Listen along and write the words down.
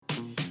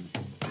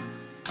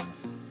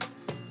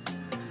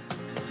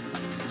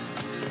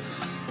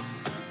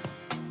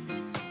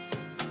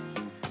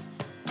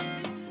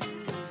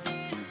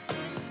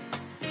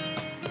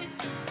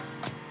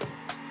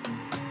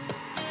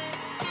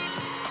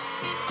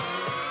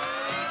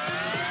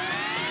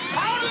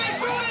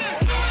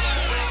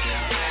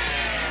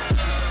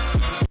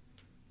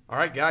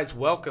right, guys,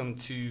 welcome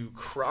to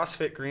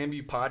CrossFit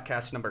Grandview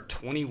podcast number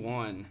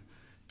 21.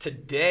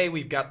 Today,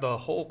 we've got the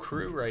whole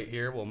crew right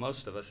here, well,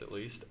 most of us at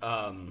least,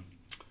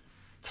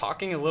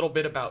 talking a little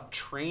bit about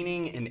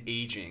training and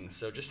aging.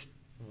 So just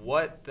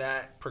what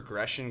that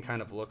progression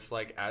kind of looks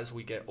like as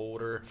we get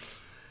older.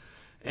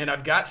 And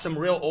I've got some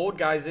real old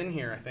guys in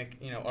here. I think,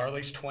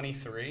 Arley's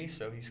 23,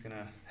 so he's going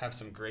to have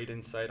some great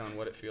insight on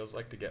what it feels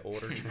like to get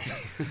older.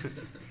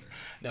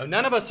 No,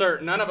 none of us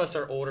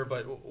are older,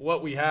 but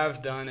what we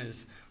have done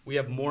is we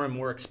have more and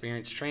more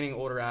experience training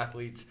older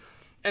athletes.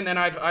 And then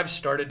I've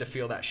started to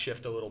feel that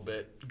shift a little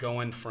bit,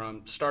 going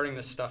from starting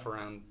this stuff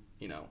around,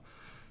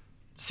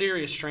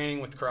 serious training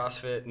with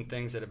CrossFit and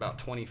things at about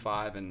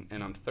 25, and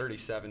I'm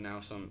 37 now,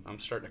 so I'm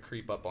starting to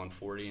creep up on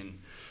 40, and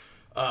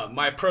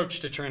my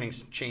approach to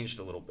training's changed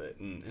a little bit,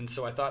 and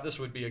so I thought this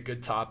would be a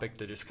good topic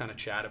to just kind of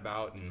chat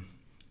about and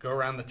go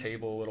around the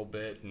table a little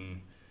bit and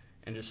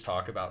just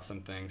talk about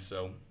some things.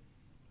 So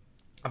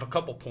I have a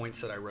couple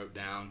points that I wrote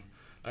down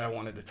that I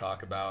wanted to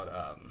talk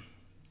about.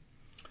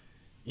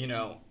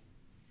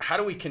 How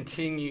do we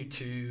continue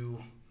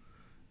to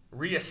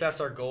reassess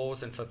our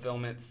goals and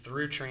fulfillment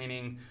through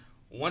training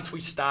once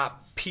we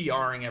stop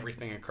PRing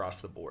everything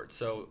across the board?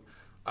 So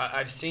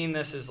I've seen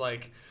this as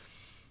like,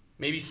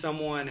 maybe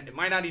someone, it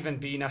might not even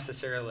be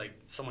necessarily like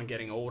someone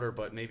getting older,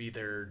 but maybe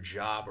their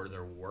job or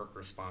their work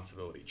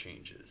responsibility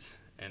changes.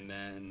 And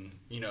then,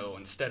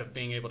 instead of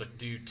being able to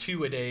do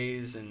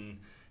 2-a-days and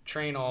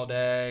train all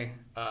day,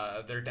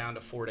 they're down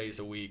to 4 days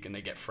a week and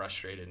they get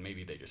frustrated.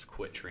 Maybe they just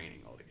quit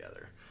training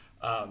altogether.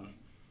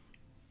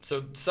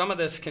 So some of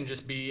this can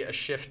just be a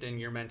shift in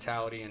your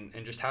mentality and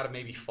just how to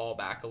maybe fall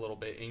back a little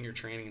bit in your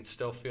training and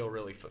still feel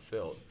really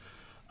fulfilled.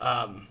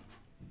 I'm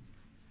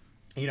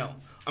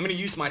going to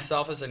use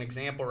myself as an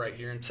example right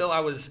here. Until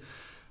I was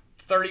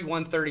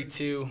 31,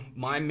 32,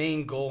 my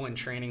main goal in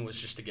training was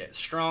just to get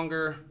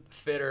stronger,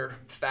 fitter,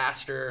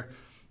 faster,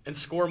 and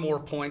score more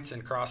points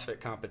in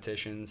CrossFit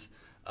competitions.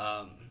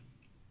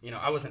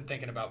 I wasn't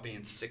thinking about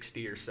being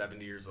 60 or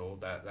 70 years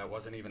old. That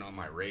wasn't even on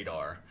my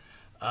radar.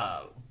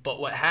 But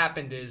what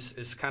happened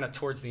is kind of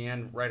towards the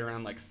end, right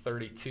around like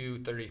 32,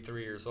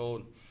 33 years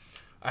old,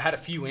 I had a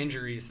few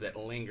injuries that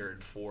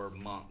lingered for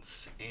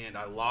months, and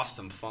I lost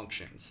some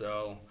function.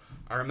 So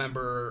I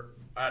remember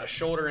I had a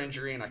shoulder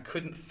injury, and I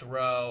couldn't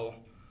throw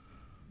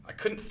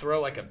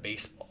like a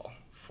baseball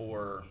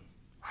for,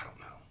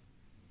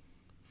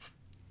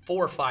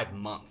 4 or 5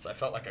 months. I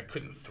felt like I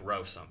couldn't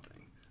throw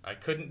something. I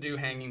couldn't do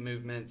hanging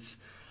movements.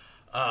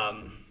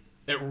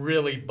 It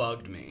really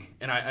bugged me,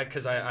 and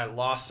because I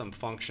lost some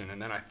function,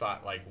 and then I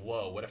thought like,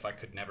 whoa, what if I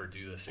could never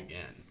do this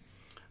again?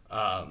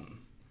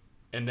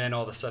 And then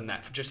all of a sudden,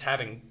 that just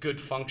having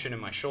good function in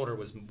my shoulder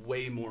was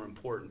way more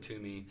important to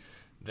me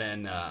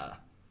than,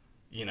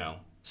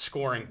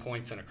 scoring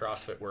points in a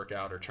CrossFit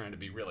workout or trying to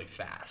be really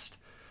fast.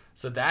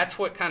 So that's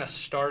what kind of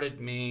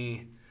started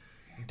me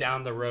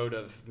down the road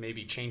of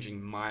maybe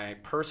changing my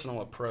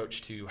personal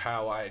approach to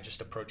how I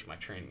just approach my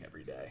training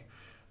every day.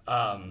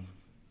 I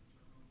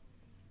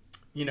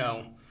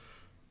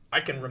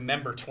can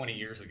remember 20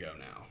 years ago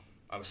now.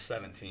 I was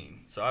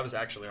 17. So I was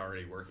actually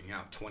already working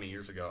out 20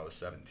 years ago. I was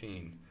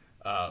 17.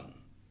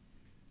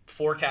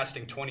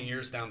 Forecasting 20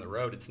 years down the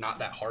road, it's not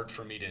that hard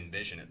for me to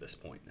envision at this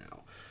point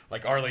now.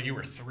 Like, Arley, you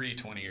were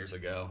 20 years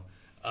ago.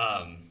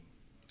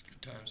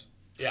 Good times.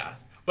 Yeah,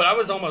 but I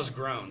was almost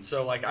grown.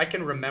 So, like, I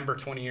can remember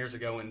 20 years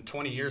ago. In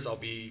 20 years, I'll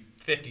be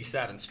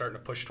 57, starting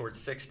to push towards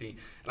 60.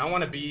 And I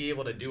want to be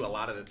able to do a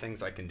lot of the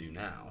things I can do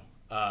now.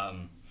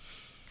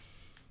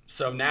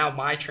 So now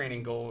my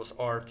training goals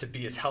are to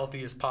be as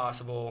healthy as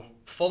possible,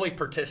 fully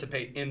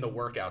participate in the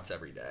workouts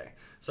every day.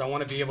 So I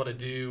want to be able to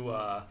do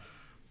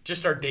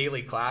just our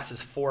daily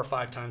classes 4 or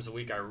 5 times a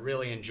week. I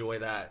really enjoy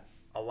that.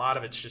 A lot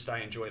of it's just I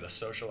enjoy the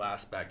social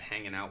aspect,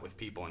 hanging out with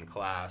people in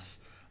class,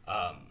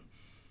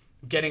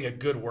 getting a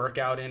good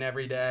workout in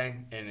every day,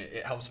 and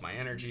it helps my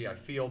energy. I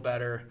feel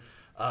better.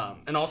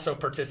 And also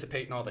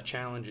participate in all the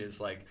challenges.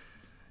 Like,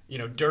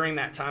 during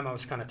that time I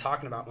was kind of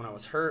talking about when I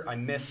was hurt, I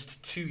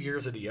missed 2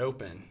 years of the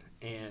Open.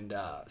 And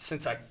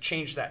since I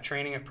changed that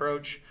training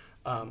approach,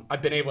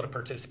 I've been able to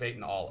participate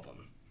in all of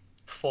them.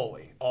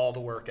 Fully, all the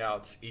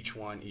workouts,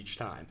 each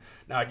time.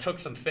 Now, I took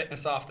some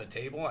fitness off the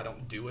table. I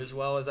don't do as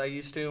well as I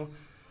used to,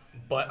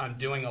 but I'm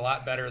doing a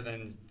lot better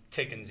than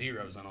taking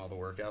zeros on all the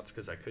workouts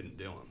because I couldn't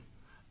do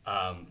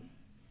them.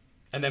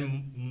 And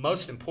then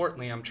most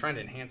importantly, I'm trying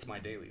to enhance my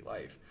daily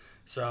life.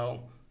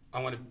 So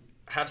I want to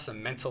have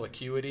some mental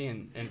acuity,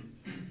 and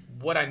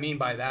what I mean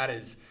by that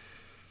is,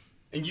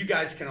 and you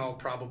guys can all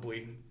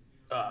probably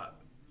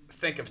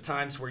think of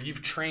times where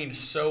you've trained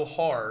so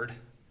hard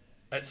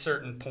at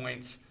certain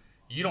points,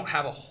 you don't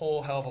have a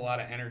whole hell of a lot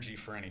of energy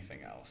for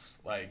anything else.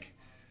 Like,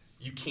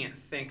 you can't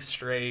think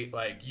straight.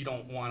 Like, you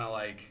don't want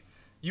to,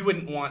 you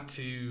wouldn't want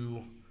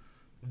to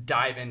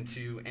dive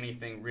into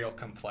anything real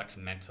complex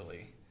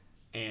mentally.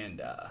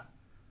 And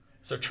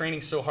so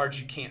training so hard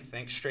you can't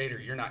think straight, or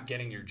you're not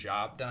getting your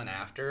job done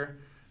after,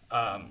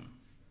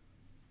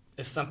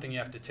 is something you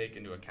have to take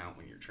into account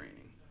when you're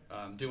training.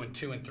 doing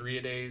 2 and 3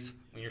 a days,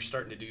 when you're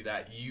starting to do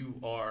that,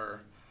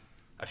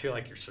 I feel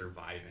like you're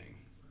surviving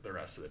the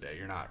rest of the day.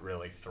 You're not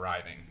really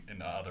thriving in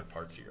the other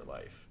parts of your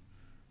life.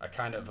 I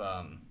kind of,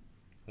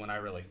 when I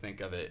really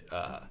think of it,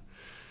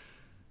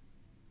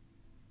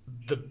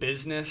 the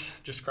business,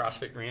 just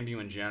CrossFit Grandview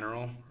in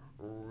general,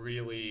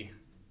 really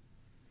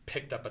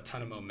picked up a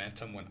ton of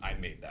momentum when I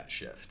made that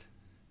shift,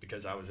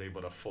 because I was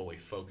able to fully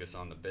focus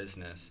on the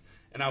business,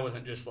 and I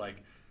wasn't just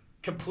like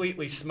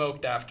completely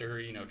smoked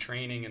after,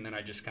 training, and then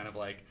I just kind of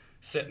like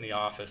sit in the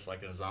office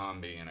like a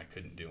zombie and I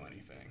couldn't do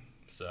anything.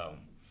 So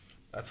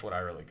that's what I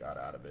really got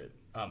out of it.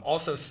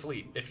 Also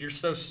sleep. If you're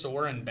so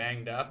sore and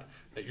banged up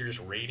that you're just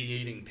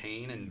radiating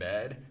pain in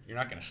bed, you're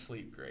not going to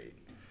sleep great.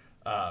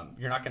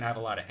 You're not going to have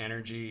a lot of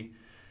energy.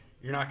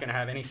 You're not going to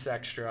have any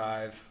sex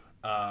drive.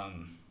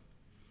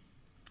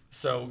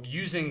 So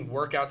using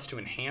workouts to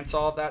enhance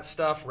all of that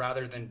stuff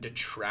rather than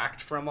detract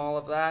from all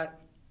of that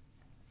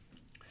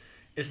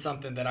is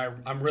something that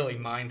I'm really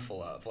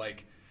mindful of.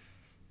 Like,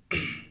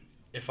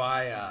 if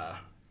I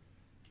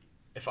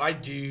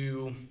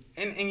do,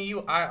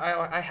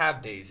 I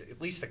have days, at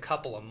least a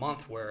couple a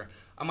month, where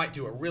I might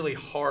do a really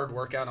hard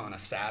workout on a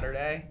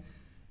Saturday,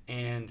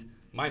 and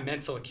my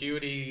mental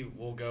acuity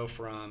will go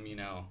from,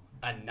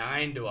 a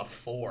 9 to a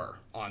 4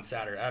 on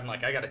Saturday. I'm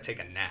like, I got to take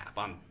a nap.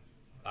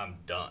 I'm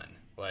done.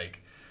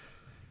 Like,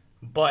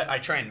 but I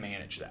try and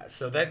manage that.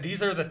 So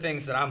these are the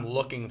things that I'm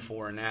looking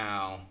for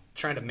now,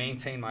 trying to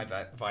maintain my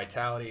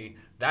vitality.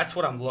 That's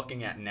what I'm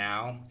looking at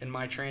now in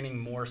my training,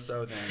 more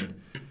so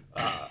than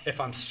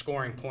if I'm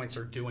scoring points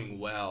or doing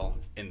well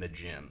in the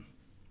gym.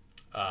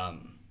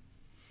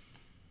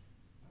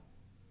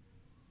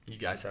 You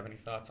guys have any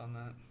thoughts on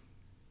that?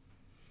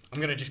 I'm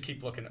gonna just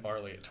keep looking at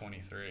Arlie at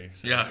 23.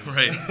 So yeah,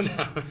 right.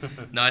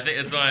 No, I think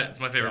it's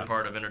my favorite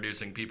part of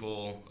introducing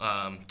people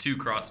to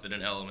CrossFit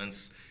and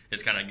elements.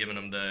 Is kind of giving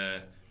them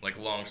the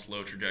long,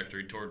 slow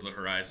trajectory towards the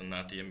horizon,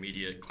 not the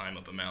immediate climb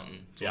up a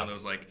mountain. It's one of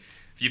those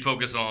if you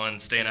focus on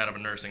staying out of a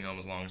nursing home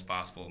as long as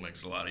possible, it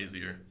makes it a lot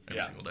easier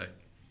every single day.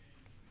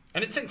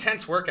 And it's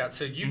intense workout,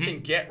 so you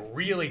can get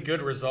really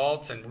good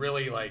results and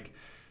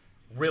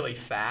really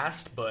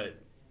fast, but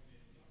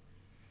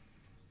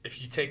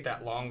if you take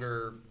that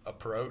longer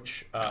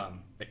approach,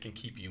 it can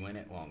keep you in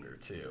it longer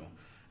too.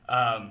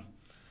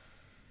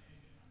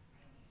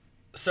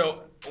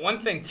 So one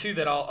thing too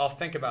that I'll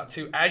think about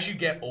too, as you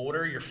get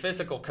older, your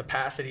physical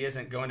capacity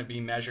isn't going to be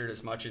measured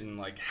as much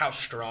in how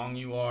strong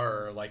you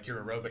are or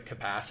your aerobic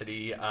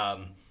capacity,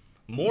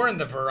 more in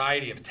the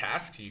variety of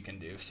tasks you can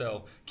do.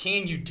 So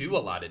can you do a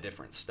lot of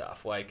different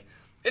stuff?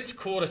 It's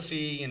cool to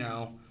see,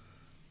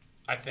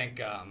 I think,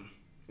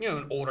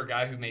 an older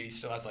guy who maybe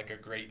still has a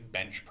great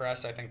bench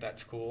press. I think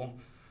that's cool.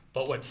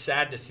 But what's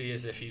sad to see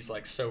is if he's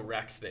so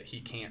wrecked that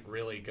he can't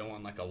really go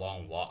on a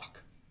long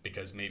walk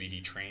because maybe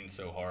he trained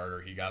so hard or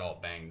he got all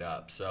banged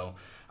up. So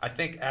I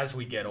think as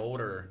we get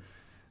older,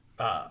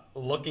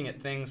 looking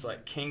at things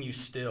like, can you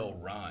still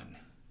run?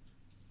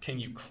 Can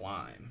you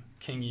climb?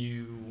 Can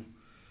you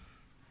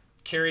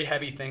carry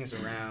heavy things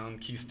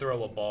around? Can you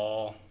throw a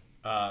ball?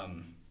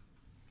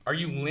 Are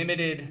you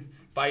limited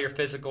by your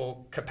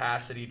physical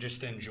capacity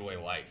just to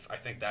enjoy life? I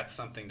think that's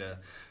something to,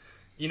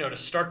 to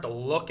start to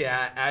look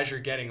at as you're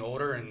getting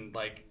older, and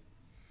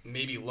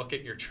maybe look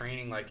at your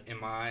training.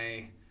 Am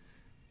I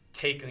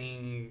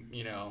taking,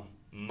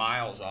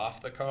 miles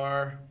off the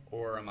car,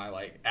 or am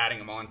I adding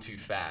them on too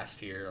fast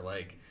here?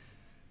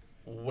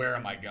 Where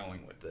am I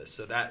going with this?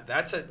 So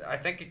I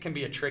think it can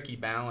be a tricky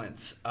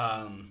balance.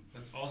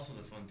 That's also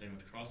the fun thing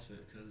with CrossFit,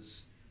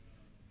 because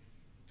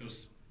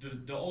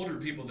the older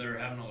people that are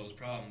having all those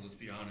problems, let's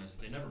be honest,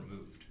 they never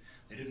moved.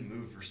 They didn't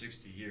move for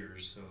 60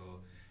 years. So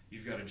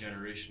you've got a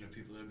generation of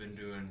people that have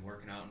been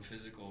working out and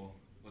physical.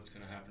 What's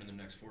going to happen in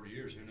the next 40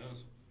 years? Who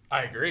knows?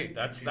 I agree.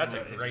 That's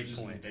a great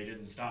point. They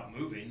didn't stop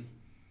moving.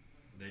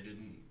 They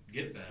didn't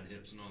get bad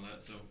hips and all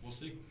that. So we'll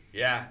see.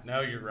 Yeah,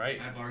 no, you're right.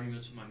 I have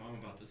arguments with my mom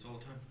about this all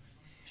the time.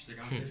 She's like,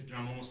 I'm 50,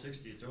 I'm almost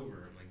 60. It's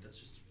over. I'm like, that's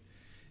just,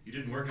 you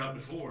didn't work out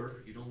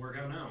before. You don't work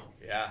out now.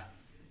 Yeah.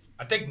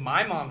 I think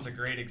my mom's a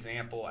great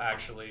example,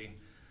 actually,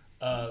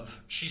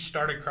 of she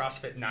started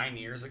CrossFit 9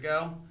 years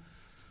ago.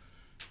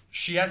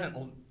 She hasn't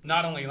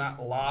not only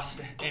not lost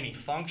any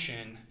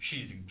function,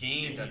 she's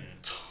gained a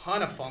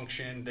ton of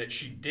function that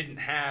she didn't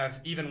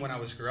have even when I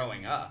was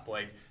growing up.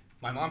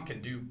 My mom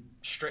can do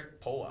strict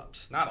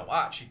pull-ups. Not a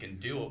lot. She can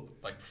do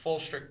full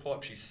strict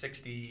pull-ups. She's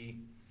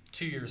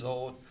 62 years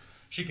old.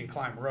 She can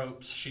climb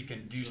ropes. She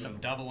can do some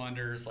double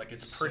unders.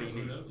 It's pretty neat.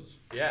 Who knows?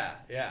 Yeah,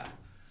 yeah.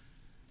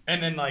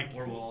 And then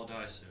or we'll all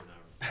die soon.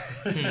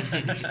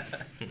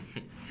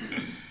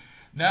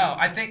 No,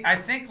 I think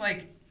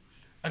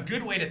a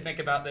good way to think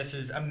about this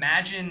is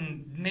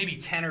imagine maybe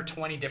 10 or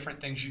 20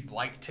 different things you'd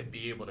like to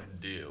be able to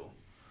do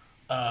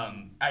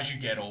as you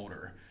get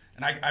older.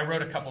 And I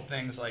wrote a couple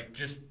things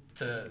just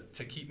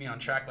to keep me on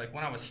track.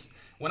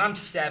 When I'm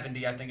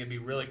 70, I think it'd be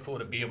really cool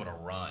to be able to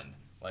run.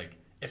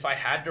 If I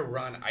had to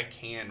run, I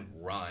can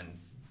run.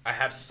 I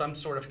have some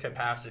sort of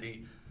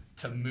capacity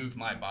to move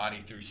my body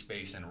through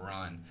space and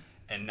run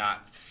and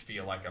not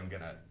feel like I'm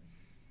going to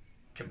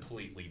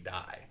completely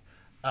die.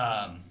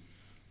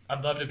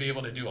 I'd love to be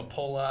able to do a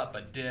pull-up,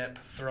 a dip,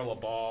 throw a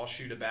ball,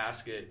 shoot a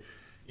basket,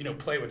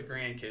 play with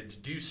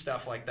grandkids, do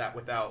stuff like that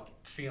without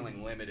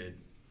feeling limited.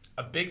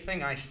 A big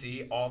thing I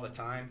see all the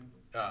time,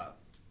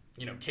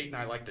 Kate and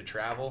I like to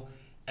travel.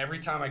 Every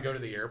time I go to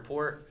the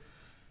airport,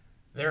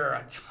 there are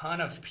a ton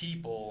of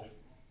people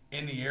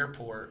in the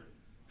airport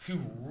who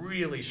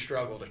really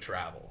struggle to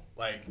travel.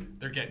 Like,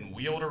 they're getting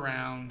wheeled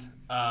around.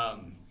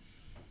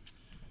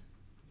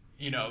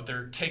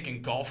 They're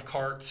taking golf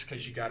carts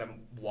because you got to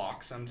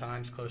walk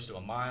sometimes close to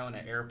a mile in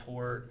an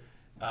airport.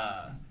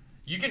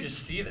 You can just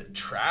see that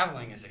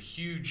traveling is a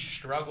huge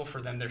struggle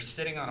for them. They're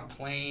sitting on a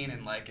plane,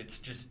 and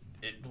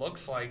it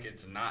looks like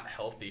it's not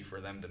healthy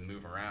for them to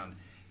move around.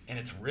 And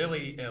it's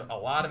really a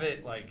lot of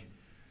it,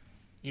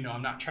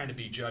 I'm not trying to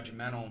be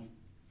judgmental,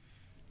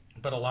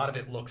 but a lot of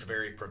it looks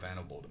very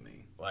preventable to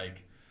me.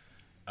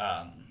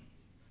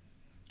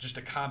 Just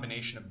a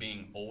combination of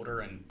being older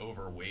and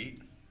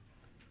overweight,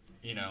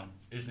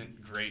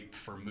 isn't great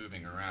for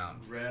moving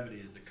around.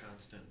 Gravity is the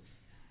constant.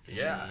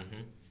 Yeah.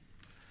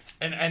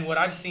 Mm-hmm. And what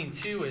I've seen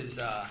too is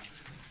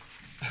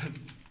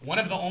one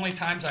of the only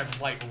times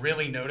I've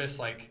really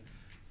noticed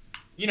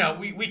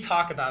we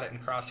talk about it in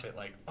CrossFit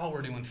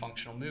we're doing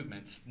functional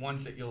movements,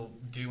 ones that you'll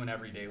do in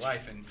everyday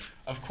life, and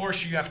of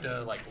course you have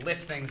to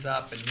lift things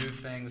up and move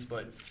things,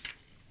 but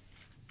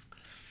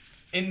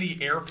in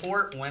the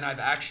airport when I've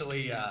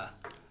actually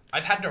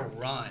I've had to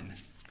run,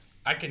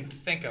 I can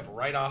think of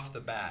right off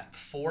the bat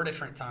 4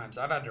 different times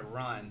I've had to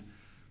run,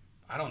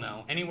 I don't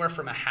know, anywhere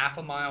from a half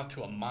a mile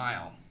to a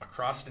mile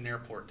across an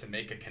airport to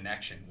make a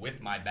connection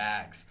with my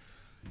bags.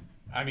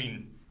 I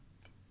mean,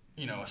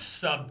 a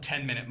sub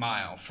 10-minute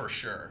mile for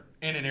sure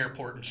in an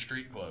airport in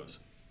street clothes.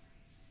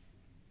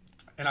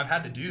 And I've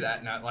had to do that,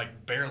 and I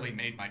barely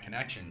made my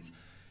connections.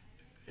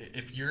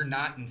 If you're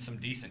not in some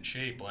decent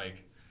shape,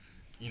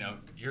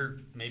 you're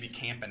maybe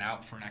camping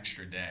out for an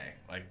extra day.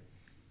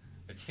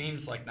 It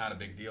seems like not a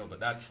big deal, but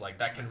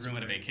that can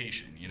ruin a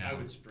vacation, I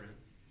would sprint.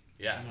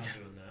 Yeah. I'm not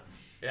doing that.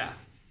 Yeah.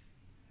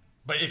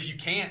 But if you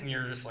can't and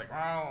you're just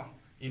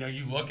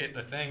you look at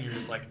the thing, you're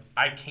just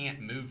I can't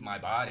move my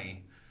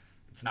body,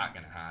 it's not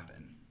going to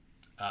happen.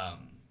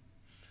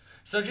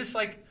 So just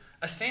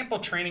a sample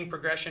training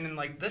progression,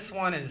 and this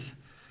one is,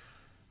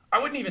 I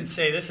wouldn't even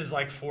say this is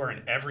for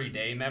an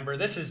everyday member.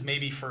 This is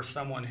maybe for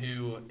someone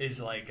who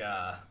is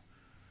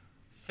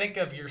think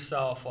of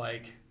yourself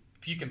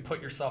if you can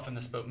put yourself in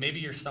this boat,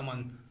 maybe you're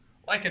someone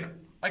like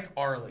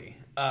Arlie,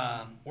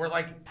 or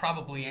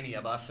probably any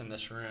of us in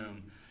this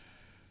room.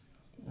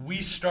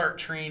 We start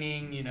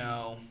training,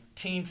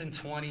 teens and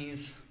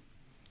 20s.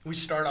 We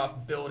start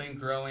off building,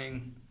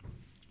 growing,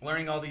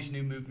 learning all these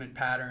new movement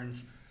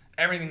patterns.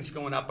 Everything's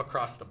going up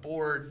across the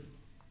board.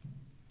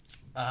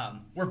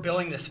 We're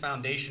building this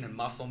foundation and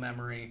muscle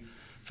memory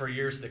for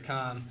years to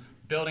come,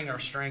 building our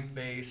strength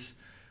base.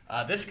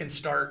 This can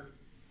start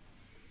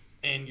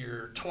in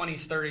your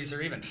 20s, 30s,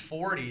 or even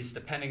 40s,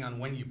 depending on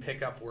when you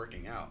pick up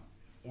working out.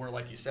 Or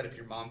like you said, if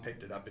your mom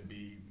picked it up, it'd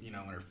be, in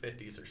her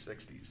 50s or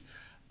 60s.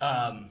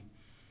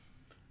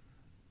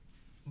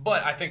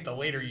 But I think the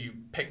later you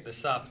pick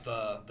this up,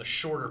 the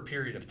shorter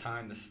period of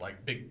time this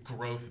big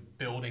growth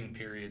building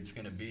period is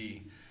going to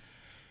be.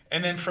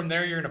 And then from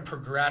there, you're going to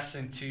progress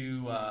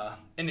into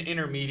an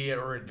intermediate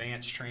or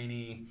advanced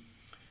trainee,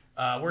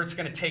 where it's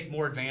going to take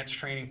more advanced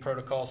training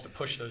protocols to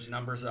push those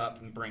numbers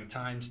up and bring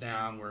times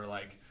down, where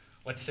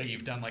let's say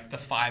you've done the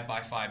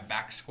 5x5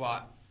 back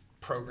squat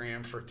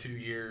program for 2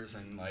 years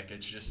and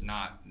it's just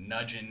not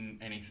nudging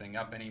anything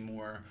up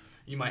anymore.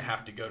 You might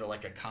have to go to a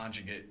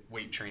conjugate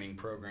weight training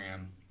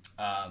program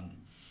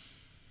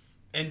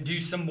and do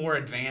some more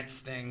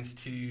advanced things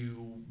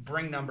to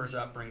bring numbers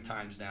up, bring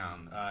times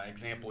down.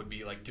 Example would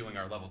be doing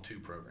our level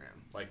 2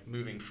 program,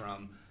 moving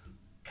from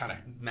kind of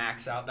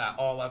max out that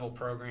all level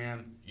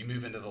program, you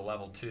move into the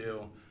level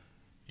 2,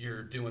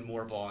 you're doing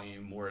more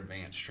volume, more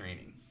advanced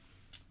training.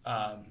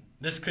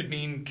 This could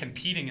mean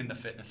competing in the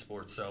fitness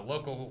sports, so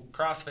local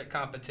CrossFit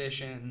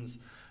competitions,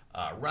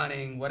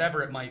 running,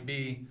 whatever it might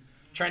be,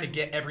 trying to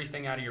get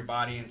everything out of your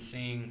body and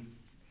seeing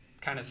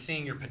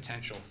your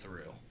potential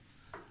through.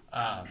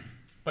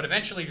 But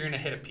eventually you're going to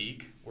hit a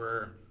peak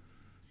where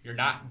you're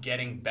not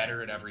getting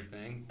better at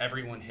everything.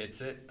 Everyone hits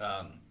it.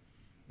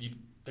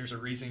 There's a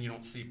reason you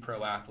don't see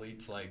pro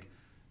athletes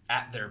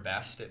at their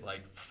best at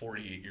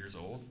 48 years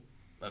old.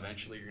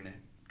 Eventually you're going to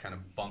kind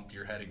of bump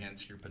your head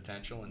against your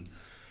potential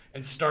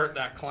and start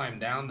that climb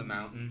down the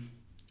mountain.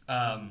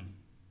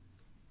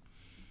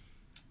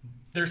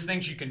 There's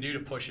things you can do to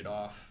push it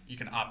off. You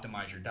can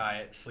optimize your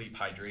diet, sleep,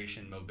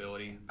 hydration,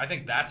 mobility. I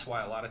think that's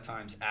why a lot of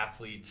times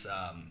athletes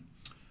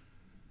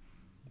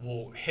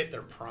will hit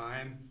their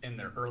prime in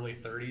their early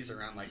 30s,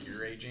 around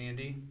your age,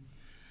 Andy,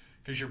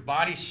 because your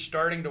body's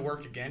starting to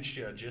work against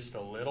you just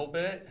a little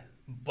bit,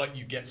 but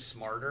you get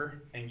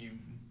smarter and you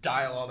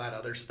dial all that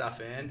other stuff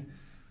in.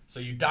 So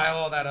you dial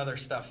all that other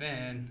stuff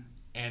in,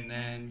 and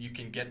then you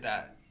can get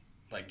that,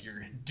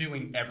 you're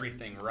doing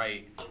everything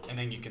right, and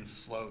then you can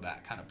slow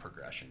that kind of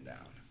progression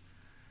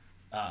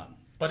down.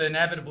 But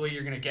inevitably,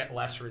 you're going to get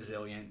less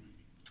resilient,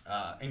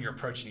 and your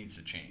approach needs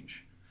to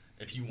change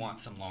if you want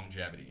some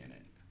longevity in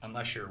it.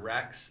 Unless you're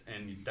Rex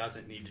and it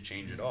doesn't need to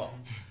change at all.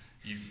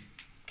 You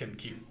can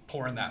keep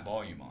pouring that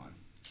volume on.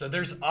 So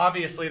there's going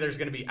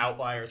to be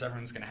outliers.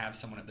 Everyone's going to have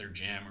someone at their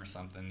gym or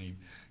something. You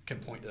can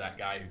point to that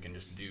guy who can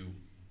just do,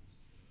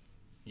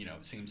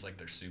 it seems like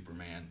they're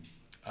Superman.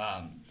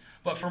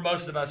 But for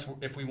most of us,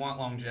 if we want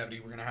longevity,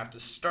 we're going to have to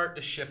start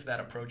to shift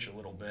that approach a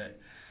little bit.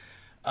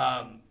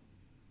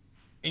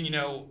 And,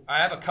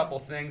 I have a couple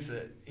things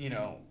that,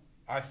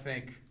 I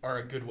think are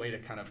a good way to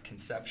kind of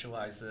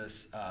conceptualize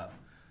this.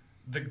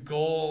 The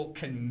goal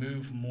can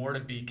move more to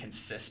be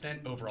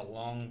consistent over a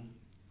long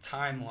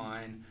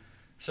timeline.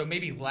 So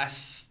maybe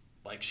less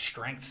like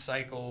strength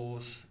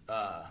cycles,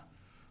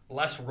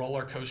 less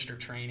roller coaster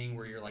training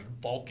where you're like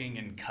bulking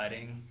and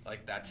cutting.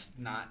 Like that's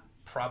not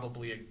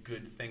probably a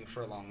good thing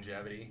for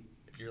longevity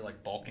if you're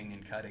like bulking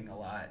and cutting a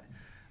lot.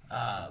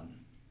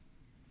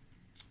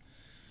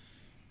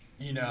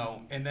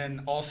 And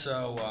then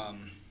also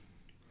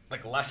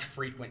like less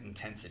frequent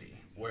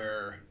intensity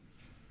where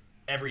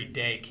every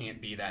day can't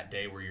be that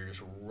day where you're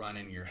just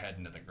running your head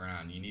into the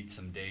ground. You need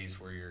some days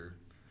where you're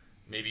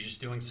maybe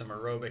just doing some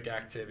aerobic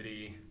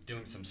activity,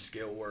 doing some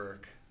skill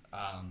work,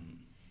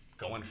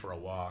 going for a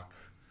walk.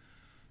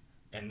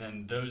 And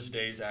then those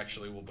days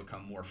actually will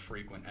become more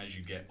frequent as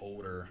you get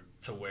older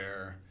to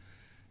where,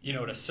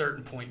 at a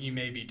certain point you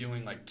may be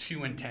doing like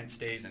 2 intense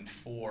days and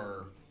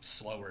 4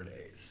 slower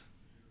days.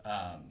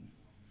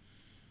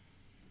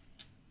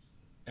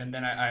 And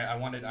then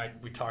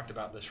we talked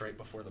about this right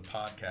before the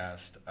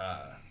podcast.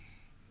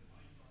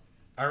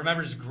 I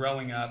remember just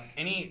growing up,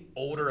 any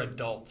older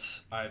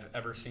adults I've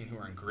ever seen who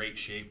are in great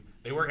shape,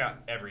 they work out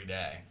every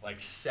day, like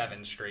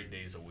 7 straight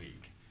days a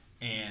week.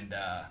 And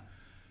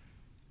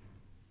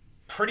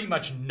pretty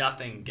much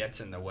nothing gets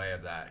in the way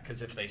of that.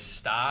 Because if they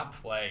stop,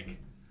 like,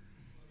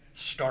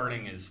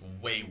 starting is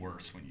way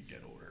worse when you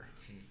get older.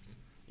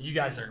 You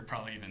guys are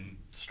probably even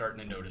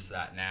starting to notice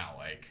that now.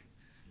 Like,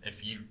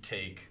 if you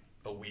take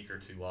a week or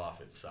 2 off,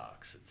 it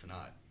sucks. It's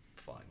not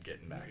fun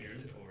getting back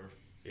into it.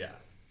 Yeah.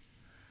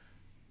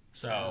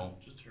 So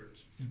it just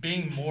hurts.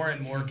 Being more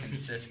and more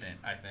consistent,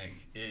 I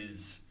think,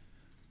 is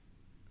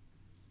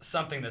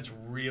something that's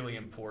really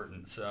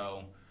important.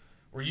 So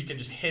where you can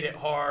just hit it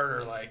hard,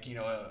 or like,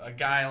 a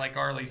guy like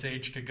Arlie's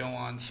age could go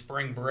on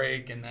spring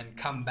break and then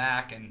come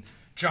back and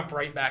jump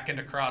right back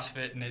into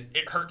CrossFit, and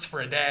it hurts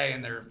for a day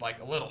and they're like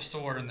a little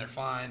sore and they're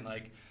fine.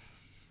 Like,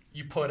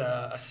 you put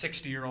a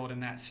 60-year-old in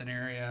that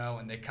scenario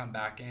and they come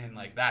back in,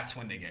 like that's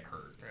when they get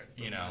hurt. Right.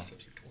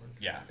 Biceps are torn.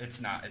 Yeah, it's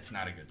not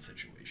a good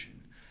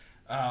situation.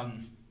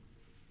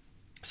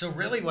 So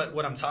really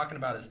what I'm talking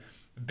about is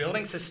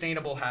building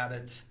sustainable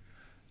habits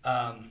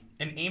and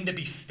aim to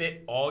be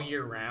fit all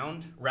year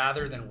round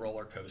rather than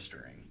roller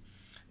coastering.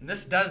 And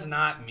this does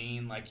not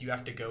mean like you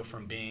have to go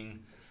from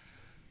being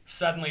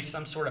suddenly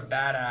some sort of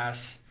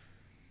badass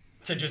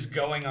to just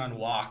going on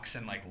walks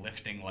and like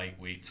lifting light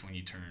weights when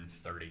you turn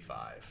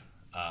 35.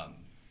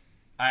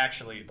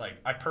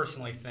 I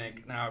personally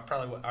think, now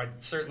I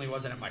certainly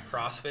wasn't at my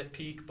CrossFit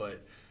peak,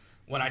 but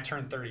when I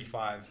turned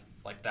 35,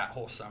 like that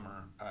whole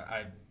summer,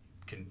 I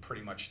can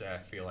pretty much say I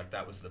feel like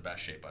that was the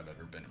best shape I've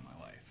ever been in my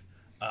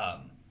life.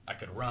 I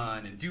could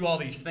run and do all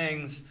these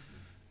things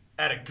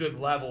at a good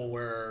level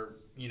where,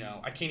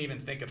 I can't even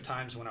think of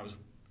times when I was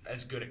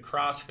as good at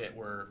CrossFit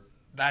where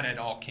that had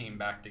all came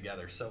back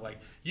together. So like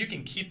you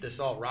can keep this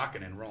all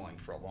rocking and rolling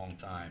for a long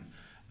time.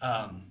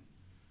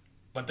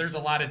 But there's a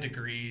lot of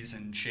degrees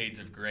and shades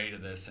of gray to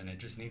this, and it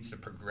just needs to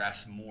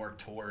progress more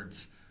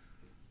towards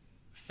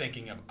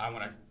thinking of, I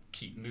want to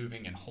keep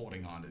moving and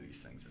holding on to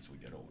these things as we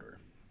get older.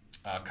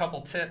 A couple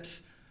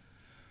tips: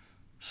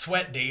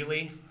 sweat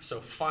daily.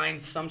 So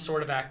find some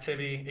sort of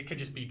activity. It could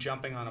just be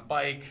jumping on a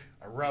bike,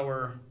 a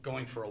rower,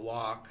 going for a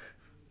walk,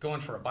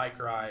 going for a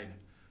bike ride,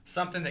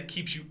 something that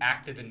keeps you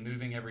active and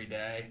moving every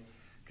day.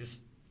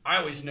 Because I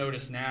always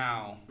notice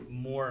now,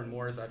 more and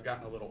more as I've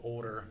gotten a little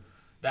older,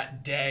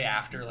 that day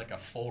after like a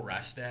full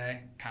rest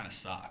day kind of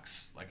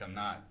sucks. Like I'm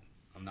not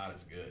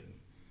as good.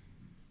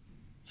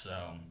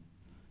 So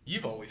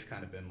you've always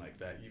kind of been like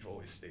that. You've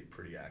always stayed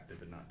pretty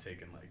active and not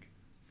taken like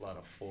a lot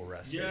of full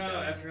rest days. Yeah,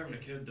 after having a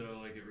kid though,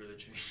 like it really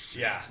changed.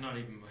 Yeah. It's not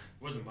even,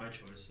 wasn't my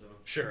choice, so.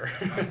 Sure.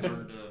 I've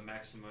learned to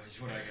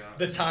maximize what I got.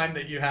 The time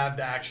that you have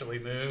to actually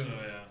move. So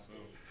yeah,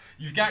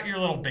 you've got your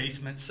little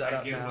basement set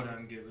up now. I get what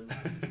I'm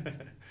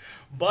given.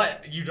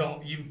 But you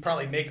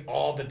probably make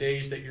all the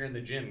days that you're in the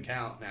gym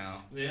count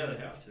now. Yeah, they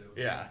have to.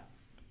 Yeah,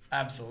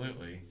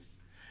 absolutely.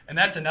 And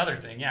that's another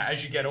thing. Yeah,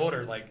 as you get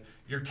older, like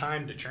your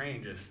time to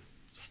train just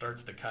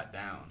starts to cut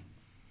down.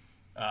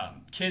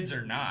 Kids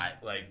are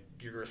not, like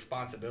your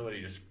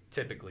responsibility just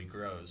typically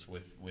grows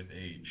with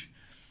age.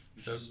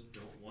 You So just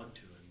don't want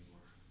to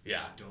anymore. Yeah.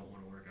 You just don't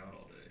want to work out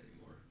all day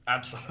anymore.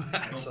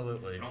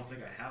 Absolutely. I don't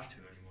think I have to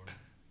anymore.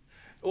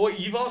 Well,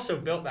 you've also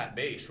built that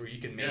base where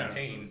you can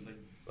maintain. Yeah, so it's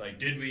like,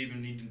 did we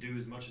even need to do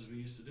as much as we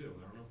used to do? I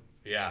don't know.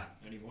 Yeah.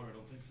 Anymore, I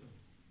don't think so.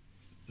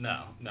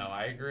 No,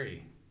 I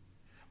agree.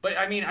 But,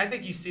 I mean, I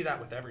think you see that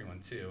with everyone,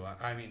 too.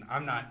 I mean,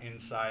 I'm not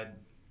inside,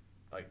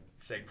 like,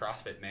 say,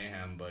 CrossFit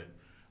Mayhem, but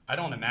I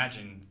don't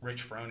imagine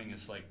Rich Froning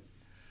is, like,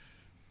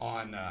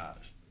 on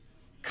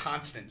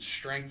constant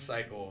strength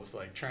cycles,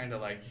 like, trying to,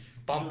 like,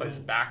 bump his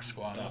back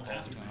squat up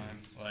all the time.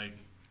 Like,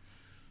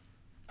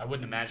 I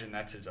wouldn't imagine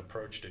that's his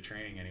approach to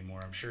training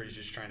anymore. I'm sure he's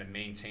just trying to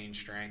maintain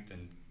strength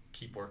and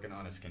keep working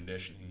on his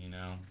conditioning, you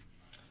know.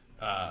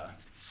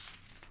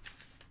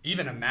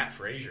 Even a Matt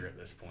Frazier at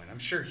this point, I'm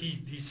sure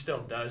he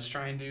still does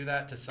try and do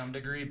that to some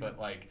degree, but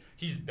like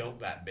he's built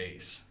that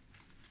base,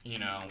 you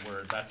know,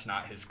 where that's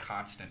not his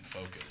constant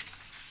focus.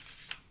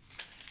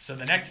 So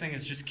the next thing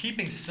is just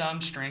keeping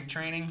some strength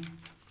training.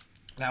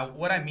 Now,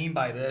 what I mean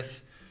by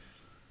this,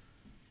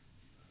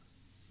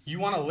 you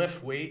want to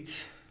lift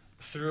weights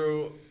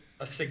through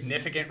a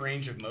significant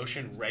range of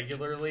motion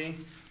regularly,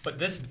 but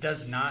this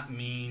does not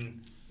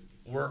mean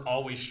we're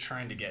always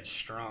trying to get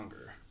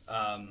stronger.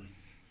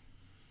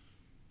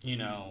 You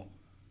know,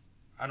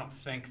 I don't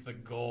think the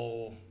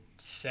goal,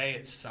 say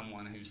it's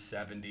someone who's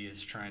 70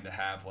 is trying to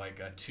have like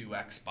a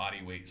 2x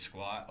body weight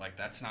squat, like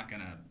that's not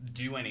going to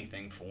do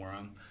anything for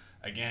them.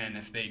 Again,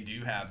 if they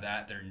do have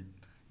that,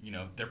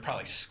 they're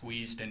probably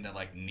squeezed into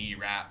like knee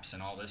wraps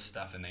and all this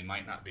stuff, and they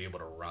might not be able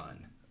to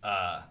run.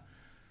 I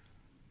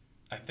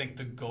think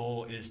the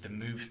goal is to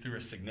move through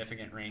a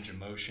significant range of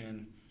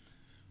motion,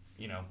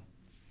 you know,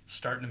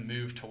 starting to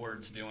move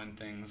towards doing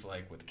things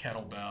like with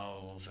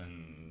kettlebells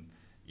and,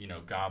 you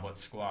know, goblet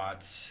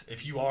squats.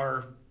 If you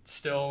are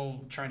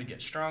still trying to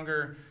get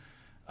stronger,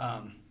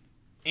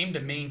 aim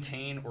to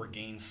maintain or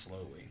gain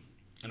slowly.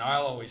 And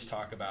I'll always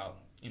talk about,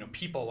 you know,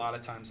 people a lot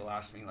of times will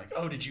ask me like,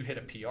 oh, did you hit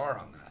a PR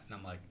on that? And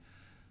I'm like,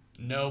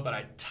 no, but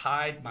I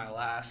tied my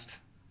last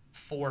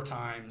 4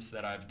 times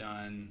that I've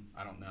done,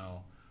 I don't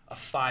know, a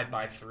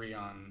 5x3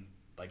 on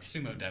like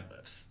sumo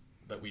deadlifts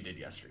that we did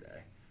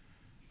yesterday.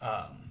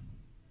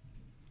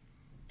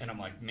 And I'm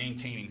like,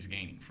 maintaining's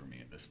gaining for me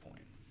at this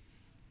point.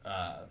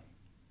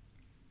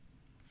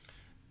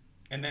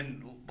 And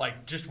then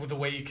like just with the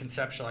way you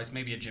conceptualize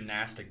maybe a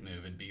gymnastic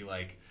move, it'd be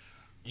like,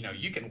 you know,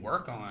 you can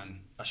work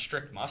on a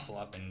strict muscle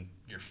up in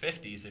your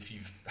 50s if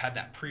you've had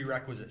that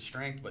prerequisite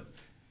strength, but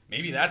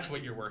maybe that's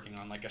what you're working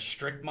on, like a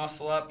strict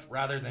muscle up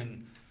rather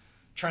than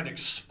trying to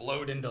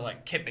explode into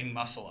like kipping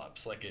muscle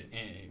ups like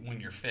when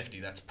you're 50.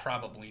 That's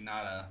probably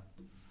not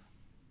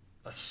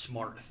a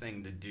smart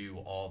thing to do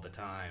all the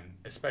time,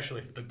 especially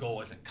if the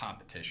goal isn't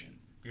competition.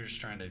 You're just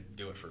trying to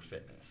do it for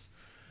fitness.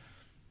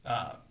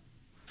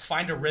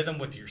 Find a rhythm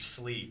with your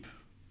sleep.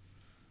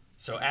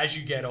 So as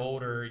you get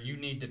older, you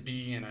need to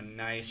be in a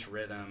nice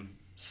rhythm,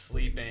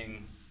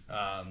 sleeping,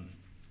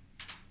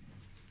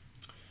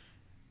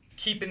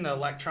 keeping the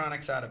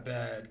electronics out of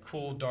bed,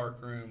 cool,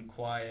 dark room,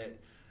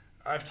 quiet.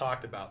 I've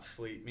talked about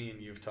sleep. Me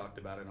and you have talked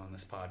about it on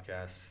this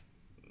podcast.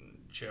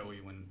 Joey,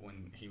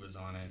 when he was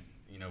on it,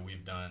 you know,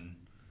 we've done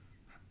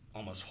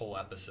almost whole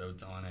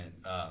episodes on it.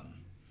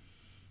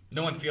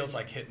 No one feels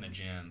like hitting the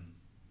gym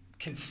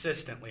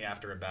consistently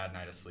after a bad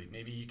night of sleep.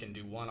 Maybe you can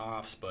do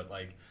one-offs, but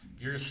like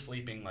you're just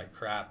sleeping like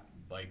crap,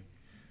 like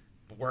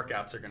the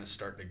workouts are going to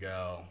start to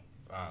go.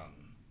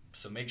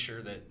 So make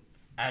sure that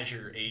as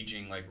you're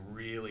aging, like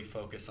really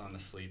focus on the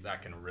sleep.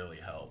 That can really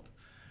help.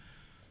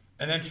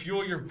 And then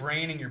fuel your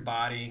brain and your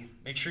body.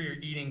 Make sure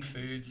you're eating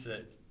foods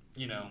that,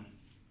 you know,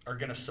 are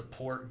going to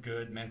support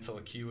good mental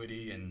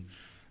acuity and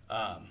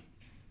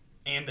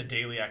the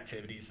daily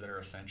activities that are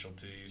essential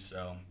to you.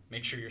 So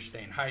make sure you're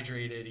staying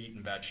hydrated,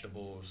 eating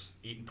vegetables,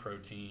 eating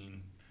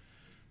protein,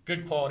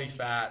 good quality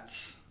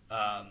fats.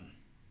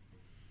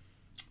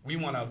 We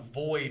want to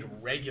avoid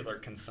regular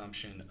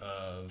consumption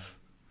of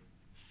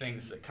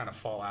things that kind of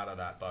fall out of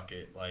that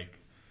bucket, like,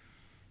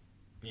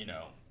 you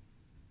know,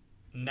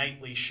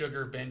 nightly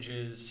sugar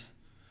binges,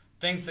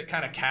 things that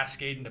kind of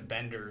cascade into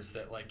benders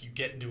that like you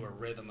get into a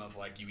rhythm of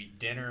like you eat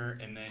dinner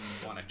and then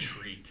you want a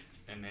treat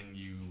and then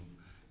you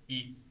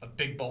eat a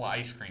big bowl of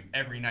ice cream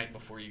every night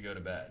before you go to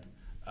bed.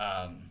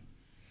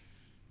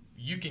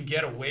 You can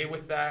get away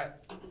with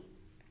that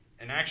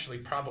and actually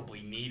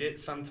probably need it.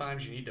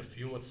 Sometimes you need to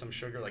fuel with some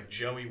sugar. Like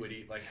Joey would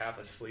eat like half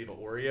a sleeve of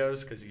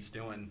Oreos because he's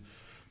doing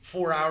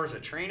 4 hours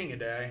of training a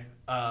day.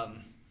 But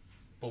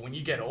when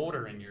you get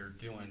older and you're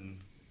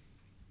doing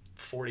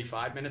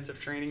 45 minutes of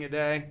training a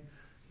day,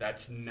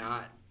 that's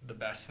not the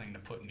best thing to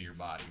put into your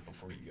body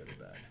before you go to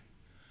bed.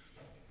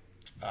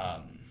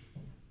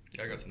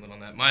 I got something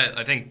on that.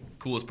 I think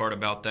coolest part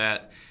about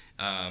that,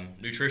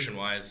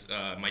 nutrition-wise,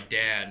 my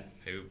dad,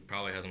 who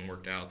probably hasn't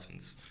worked out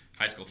since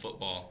high school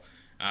football,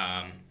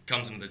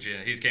 comes into the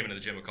gym. He's came into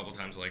the gym a couple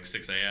times like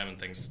 6 a.m. and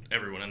thinks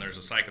everyone in there is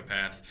a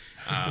psychopath.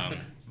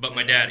 But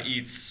my dad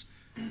eats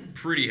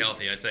pretty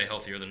healthy. I'd say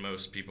healthier than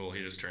most people.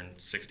 He just turned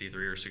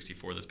 63 or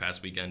 64 this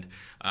past weekend.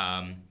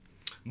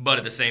 But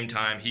at the same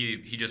time,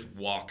 he just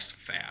walks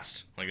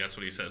fast. Like that's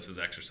what he says his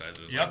exercise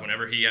is. Yep. Like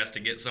whenever he has to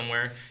get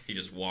somewhere, he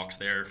just walks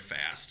there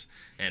fast.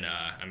 And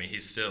I mean,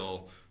 he's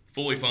still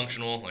fully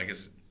functional, like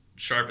as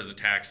sharp as a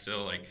tack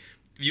still. Like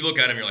you look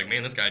at him, you're like,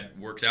 man, this guy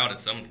works out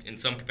in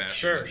some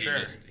capacity.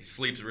 Sure, He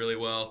sleeps really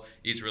well,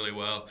 eats really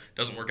well,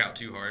 doesn't work out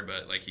too hard,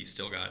 but like he's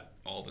still got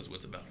all of his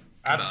wits about him.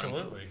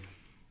 Absolutely.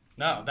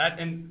 No,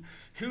 and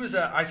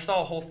I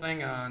saw a whole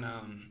thing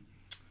on.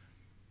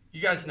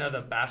 You guys know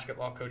the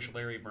basketball coach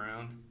Larry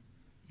Brown.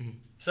 Mm-hmm.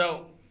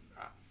 So,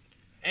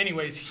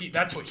 anyways,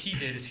 that's what he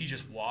did is he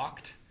just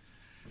walked,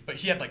 but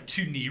he had like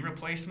 2 knee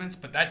replacements.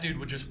 But that dude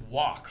would just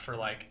walk for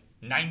like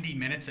 90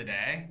 minutes a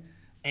day,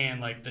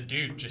 and like the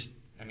dude just.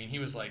 I mean, he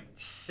was like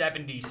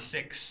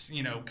 76,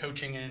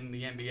 coaching in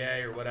the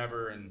NBA or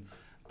whatever, and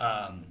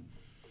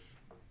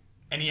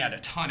he had a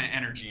ton of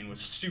energy and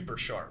was super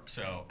sharp.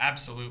 So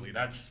absolutely,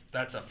 that's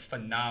a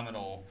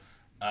phenomenal.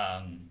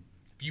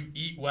 If you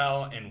eat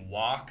well and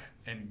walk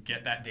and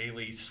get that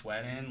daily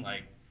sweat in,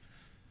 like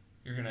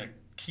you're gonna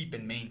keep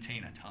and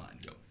maintain a ton.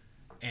 Yep.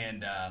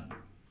 And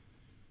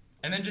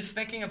then just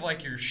thinking of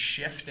like your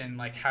shift and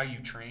like how you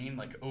train,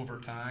 like over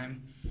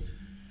time.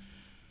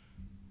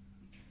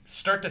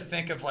 Start to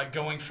think of like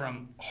going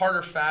from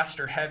harder,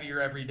 faster,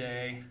 heavier every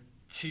day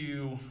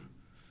to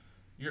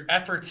your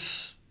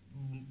efforts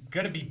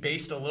going to be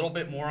based a little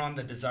bit more on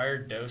the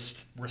desired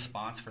dose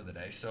response for the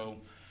day. So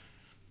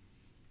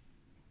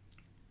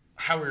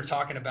how we were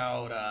talking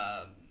about,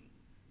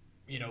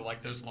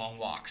 like those long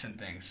walks and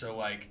things. So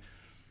like,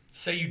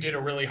 say you did a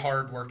really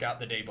hard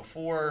workout the day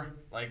before,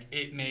 like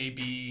it may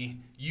be,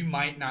 you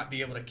might not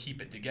be able to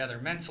keep it together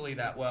mentally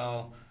that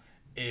well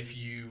if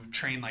you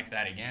train like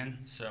that again.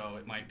 So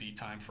it might be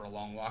time for a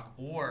long walk,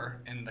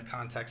 or in the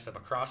context of a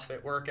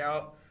CrossFit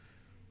workout,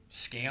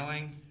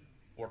 scaling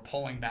or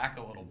pulling back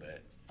a little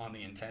bit on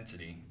the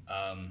intensity.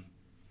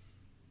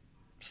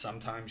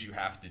 Sometimes you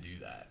have to do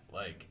that.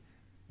 Like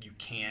you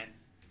can't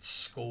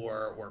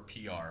score or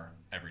PR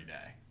every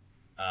day.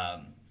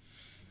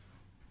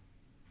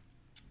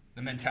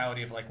 The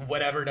mentality of like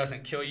whatever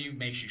doesn't kill you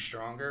makes you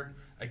stronger.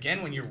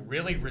 Again, when you're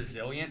really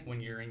resilient when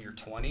you're in your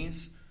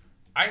 20s,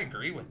 I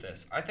agree with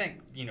this. I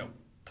think,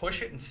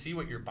 push it and see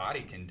what your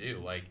body can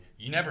do. Like,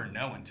 you never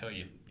know until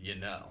you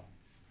know.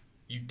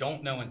 You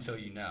don't know until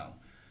you know.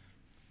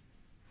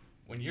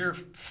 When you're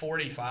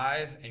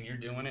 45 and you're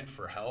doing it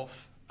for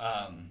health,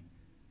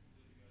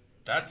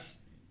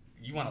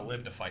 you want to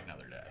live to fight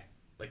another day.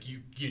 Like,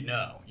 you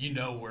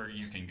know where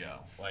you can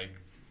go. Like,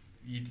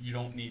 you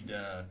don't need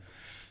to,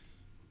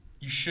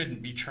 you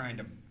shouldn't be trying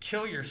to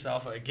kill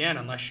yourself, again,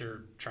 unless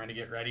you're trying to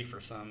get ready for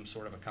some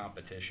sort of a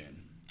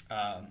competition.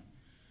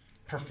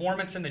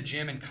 Performance in the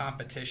gym and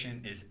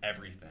competition is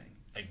everything.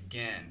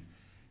 Again,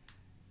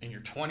 in your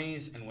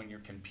 20s and when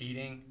you're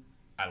competing,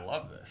 I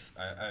love this.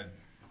 I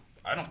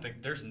don't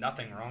think there's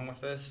nothing wrong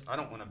with this. I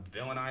don't want to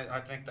villainize.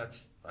 I think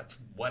that's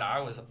what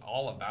I was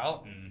all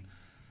about, and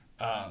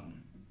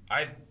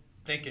I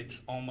think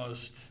it's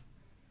almost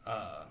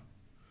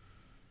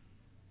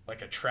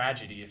like a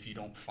tragedy if you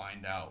don't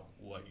find out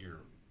what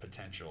your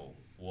potential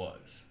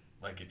was.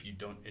 Like if you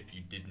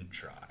didn't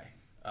try.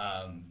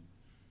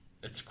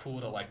 It's cool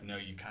to like know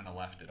you kind of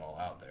left it all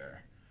out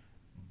there,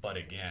 but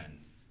again,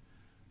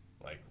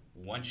 like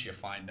once you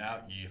find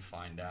out,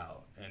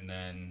 and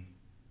then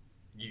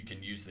you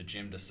can use the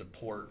gym to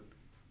support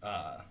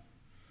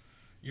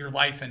your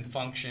life and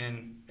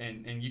function,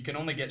 and you can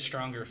only get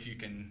stronger if you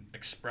can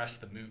express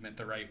the movement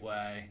the right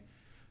way.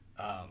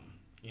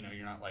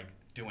 You're not like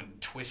doing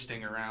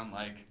twisting around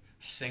like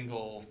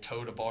single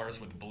toe to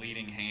bars with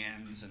bleeding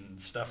hands and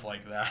stuff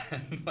like that.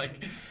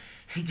 Like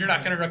you're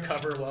not going to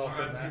recover well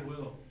from that.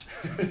 Will.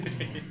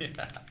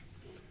 Yeah.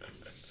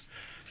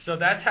 So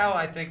that's how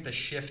I think the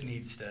shift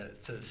needs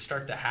to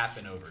start to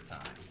happen over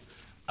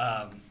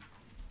time.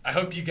 I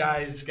hope you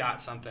guys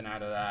got something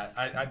out of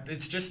that.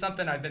 It's just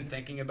something I've been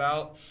thinking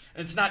about.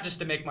 And it's not just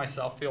to make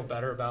myself feel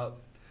better about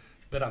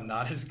that I'm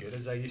not as good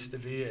as I used to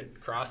be at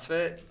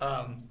CrossFit.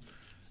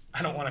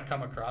 I don't want to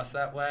come across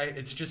that way.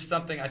 It's just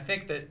something I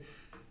think that,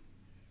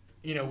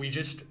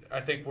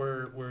 I think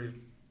we're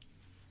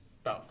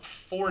about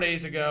 4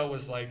 days ago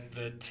was like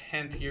the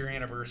 10th year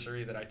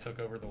anniversary that I took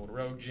over the old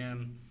Rogue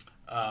Gym.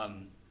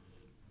 And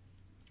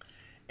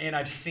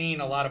I've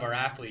seen a lot of our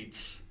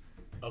athletes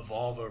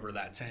evolve over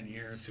that 10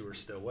 years who are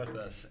still with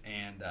us.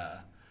 And,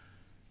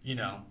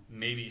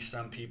 maybe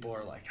some people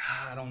are like,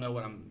 I don't know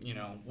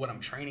what I'm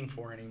training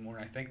for anymore.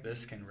 I think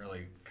this can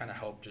really kind of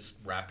help just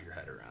wrap your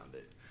head around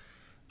it.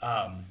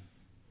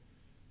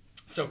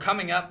 So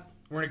coming up,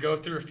 we're going to go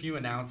through a few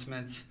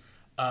announcements.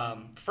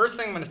 First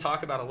thing I'm going to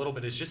talk about a little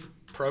bit is just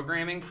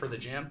programming for the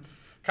gym,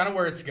 kind of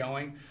where it's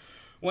going.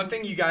 One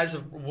thing you guys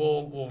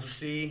will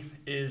see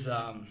is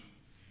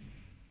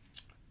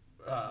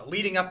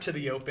leading up to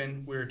the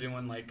Open, we're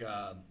doing like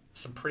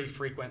some pretty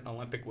frequent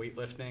Olympic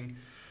weightlifting.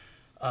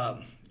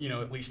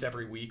 At least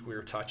every week we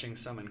were touching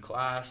some in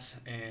class,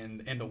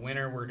 and in the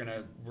winter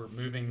we're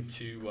moving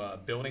to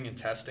building and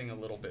testing a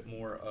little bit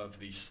more of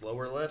the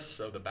slower lifts,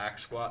 so the back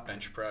squat,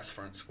 bench press,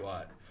 front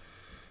squat,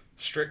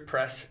 strict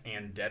press,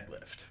 and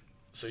deadlift.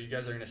 So you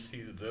guys are going to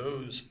see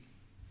those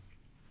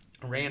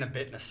ran a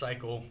bit in a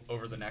cycle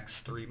over the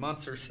next 3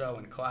 months or so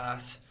in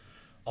class.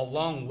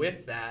 Along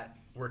with that,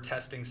 we're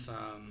testing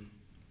some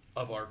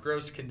of our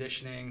gross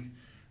conditioning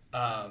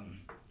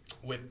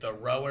with the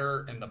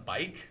rower and the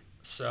bike.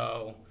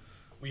 So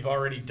we've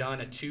already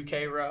done a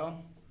 2K row,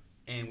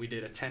 and we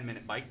did a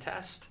 10-minute bike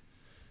test.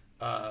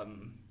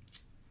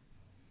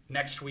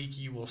 Next week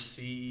you will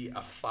see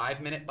a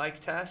 5-minute bike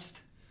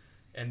test,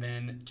 and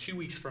then 2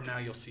 weeks from now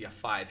you'll see a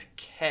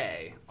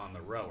 5K on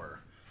the rower.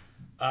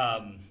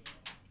 And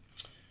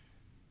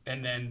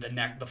then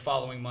the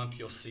following month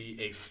you'll see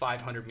a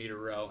 500-meter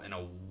row and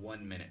a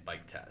 1-minute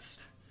bike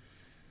test.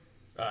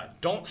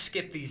 Don't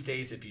skip these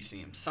days if you see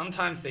them.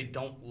 Sometimes they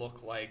don't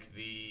look like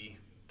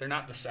they're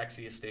not the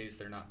sexiest days.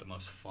 They're not the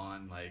most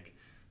fun. Like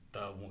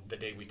the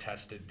day we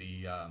tested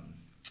the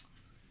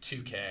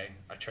 2K,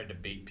 I tried to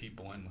bait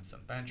people in with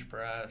some bench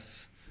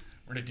press.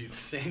 We're gonna do the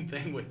same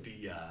thing with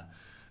the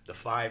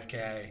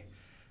 5K.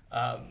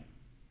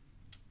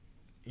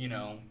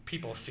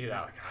 People see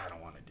that like, I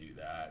don't want to do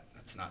that.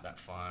 That's not that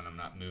fun. I'm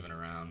not moving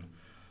around.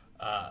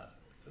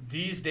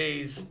 These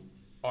days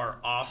are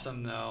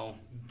awesome though.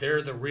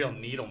 They're the real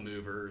needle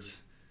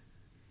movers,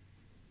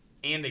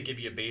 and they give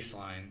you a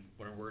baseline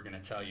where we're gonna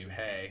tell you,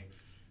 hey,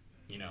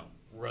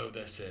 row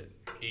this at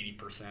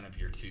 80% of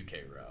your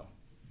 2K row.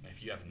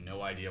 If you have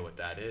no idea what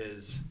that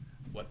is,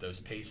 what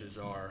those paces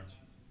are,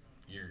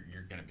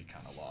 you're going to be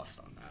kind of lost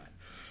on that.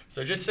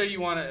 So just so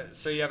you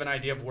have an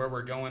idea of where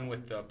we're going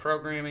with the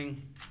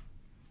programming,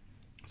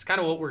 it's kind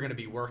of what we're going to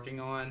be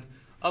working on.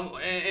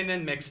 And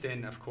then mixed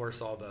in, of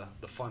course, all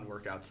the fun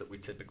workouts that we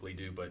typically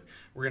do. But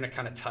we're going to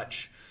kind of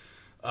touch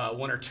 1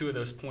 or 2 of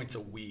those points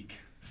a week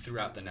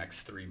throughout the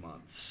next 3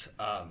 months.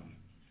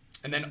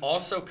 And then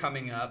also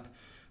coming up,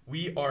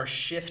 we are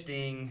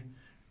shifting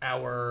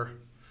our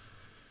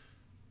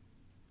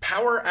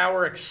Power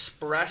Hour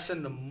Express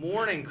in the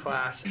morning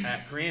class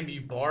at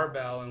Grandview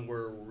Barbell, and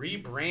we're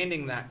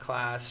rebranding that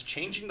class,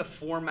 changing the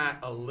format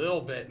a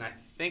little bit, and I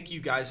think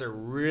you guys are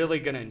really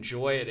going to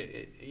enjoy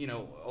it.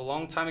 A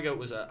long time ago it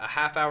was a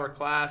half-hour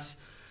class,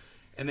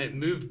 and then it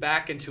moved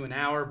back into an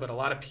hour, but a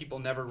lot of people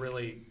never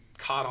really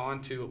caught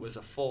on to it was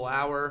a full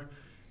hour.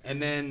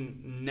 And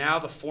then now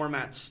the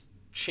format's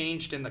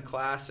changed in the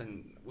class,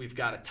 and we've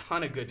got a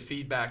ton of good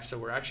feedback, so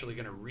we're actually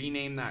going to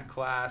rename that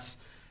class.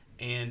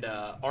 And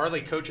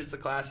Arlie coaches the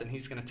class, and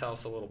he's going to tell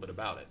us a little bit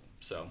about it.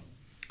 So,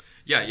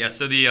 yeah.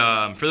 So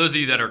for those of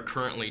you that are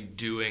currently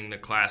doing the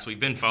class, we've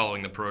been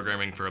following the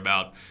programming for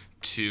about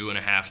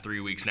 2.5, 3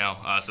 weeks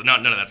now. So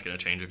none of that's going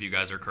to change if you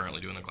guys are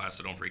currently doing the class.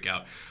 So don't freak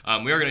out.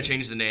 We are going to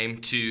change the name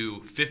to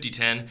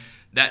 50-10.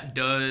 That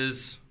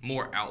does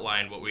more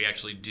outline what we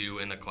actually do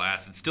in the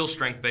class. It's still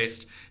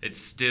strength-based. It's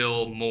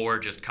still more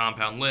just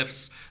compound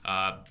lifts,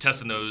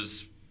 testing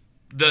those.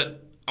 I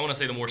want to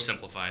say the more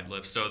simplified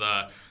lifts. So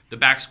the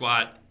back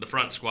squat, the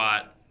front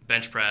squat,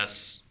 bench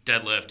press,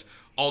 deadlift,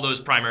 all those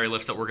primary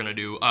lifts that we're going to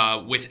do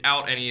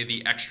without any of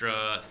the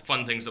extra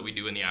fun things that we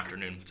do in the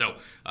afternoon. So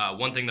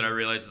one thing that I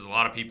realize is a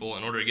lot of people,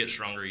 in order to get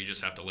stronger, you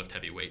just have to lift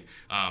heavy weight.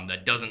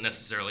 That doesn't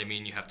necessarily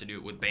mean you have to do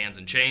it with bands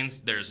and chains.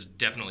 There's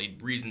definitely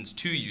reasons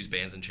to use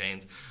bands and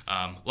chains.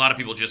 A lot of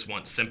people just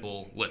want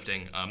simple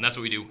lifting. That's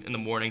what we do in the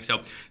morning.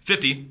 So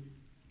 50,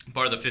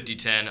 part of the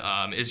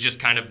 50-10, is just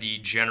kind of the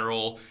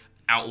general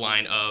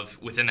outline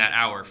of within that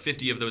hour,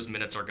 50 of those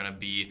minutes are going to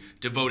be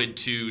devoted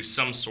to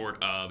some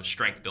sort of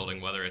strength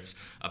building, whether it's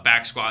a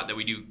back squat that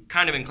we do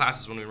kind of in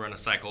classes when we run a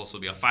cycle. So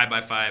it'll be a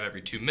 5x5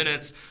 every 2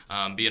 minutes,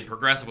 being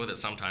progressive with it.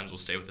 Sometimes we'll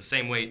stay with the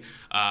same weight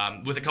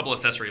with a couple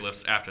accessory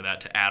lifts after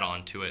that to add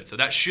on to it. So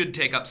that should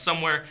take up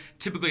somewhere.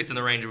 Typically it's in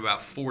the range of about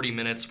 40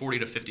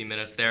 to 50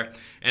 minutes there.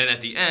 And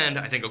at the end,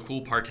 I think a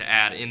cool part to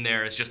add in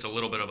there is just a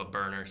little bit of a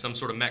burner, some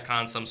sort of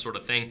Metcon, some sort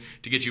of thing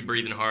to get you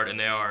breathing hard. And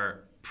they are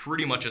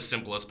pretty much as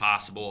simple as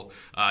possible.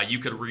 You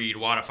could read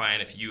Wodify,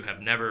 and if you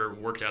have never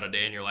worked out a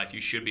day in your life, you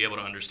should be able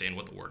to understand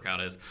what the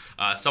workout is.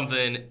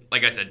 Something,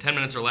 like I said, 10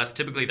 minutes or less.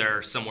 Typically,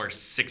 they're somewhere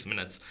 6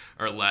 minutes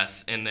or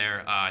less in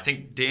there. I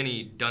think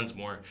Danny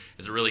Dunsmore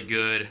is a really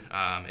good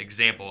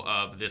example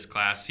of this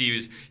class.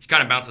 He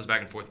kind of bounces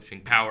back and forth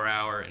between Power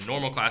Hour and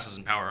normal classes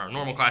and Power Hour and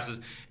normal classes.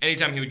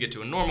 Anytime he would get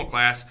to a normal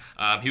class,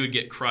 he would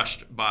get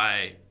crushed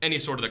by any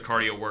sort of the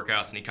cardio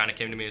workouts, and he kind of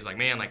came to me and was like,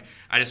 man,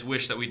 I just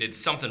wish that we did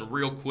something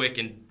real quick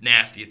and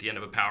nasty at the end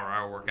of a Power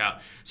Hour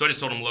workout. So I just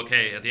told him, look,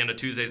 hey, at the end of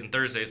Tuesdays and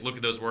Thursdays, look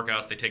at those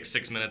workouts. They take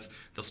 6 minutes.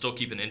 They'll still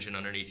keep an engine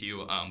underneath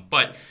you.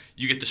 But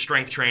you get the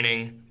strength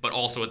training, but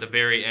also at the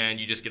very end,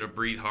 you just get to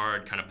breathe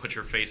hard, kind of put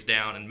your face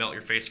down and melt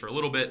your face for a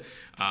little bit.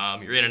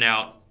 You're in and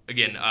out.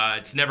 Again,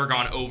 it's never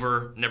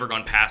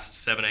gone past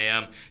 7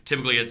 a.m.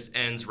 Typically, it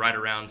ends right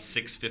around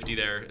 6:50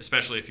 there,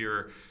 especially if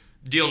you're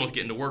dealing with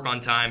getting to work on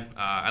time.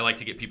 I like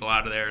to get people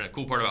out of there. And a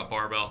cool part about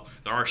Barbell,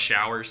 there are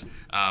showers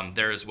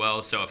there as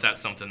well. So if that's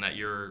something that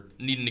you're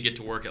needing to get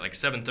to work at like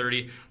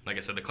 7:30, like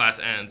I said, the class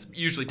ends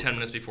usually 10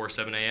 minutes before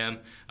 7 a.m.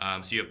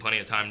 So you have plenty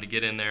of time to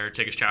get in there,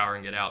 take a shower,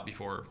 and get out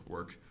before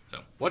work. So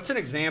what's an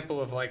example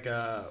of like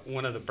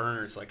one of the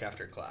burners like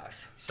after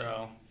class?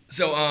 So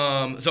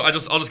I'll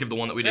just give the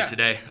one that we did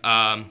today.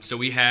 So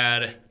we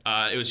had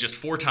it was just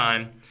 4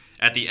 time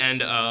at the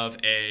end of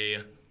a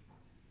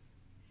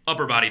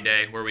upper body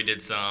day where we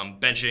did some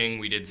benching,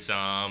 we did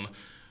some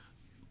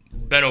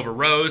bent over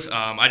rows.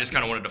 I just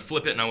kind of wanted to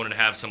flip it, and I wanted to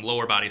have some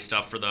lower body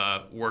stuff for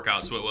the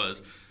workout. So it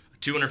was a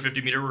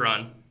 250-meter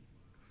run.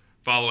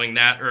 Following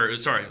that, it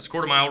was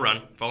quarter-mile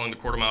run. Following the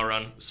quarter-mile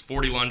run, it was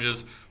 40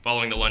 lunges.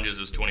 Following the lunges,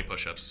 it was 20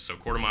 push-ups. So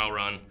quarter-mile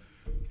run,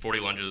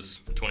 40 lunges,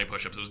 20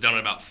 push-ups. It was done in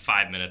about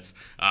 5 minutes.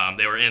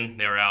 They were in,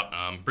 they were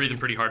out, breathing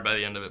pretty hard by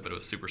the end of it, but it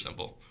was super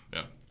simple.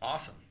 Yeah.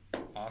 Awesome.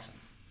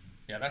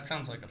 Yeah, that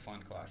sounds like a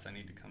fun class. I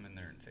need to come in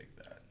there and take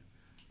that.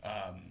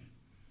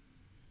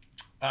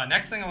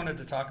 Next thing I wanted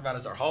to talk about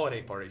is our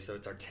holiday party. So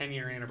it's our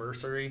 10-year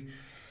anniversary.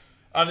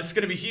 This is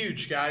going to be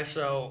huge, guys.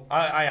 So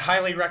I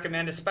highly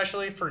recommend,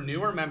 especially for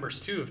newer members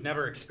too, who've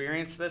never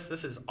experienced this.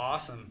 This is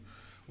awesome.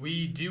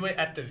 We do it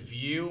at the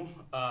View.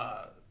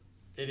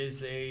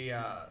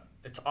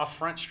 It's off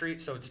Front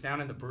Street, so it's down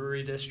in the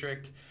Brewery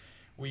District.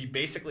 We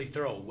basically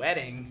throw a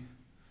wedding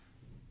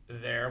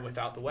there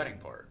without the wedding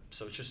part.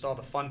 So it's just all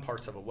the fun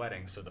parts of a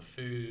wedding. So the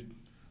food,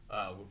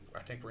 I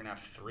think we're going to have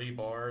 3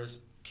 bars.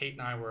 Kate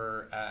and I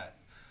were at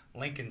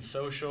Lincoln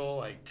Social,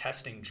 like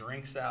testing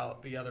drinks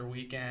out the other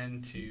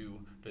weekend.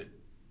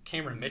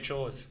 Cameron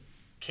Mitchell is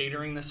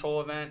catering this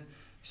whole event,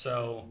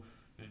 so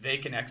they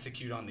can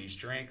execute on these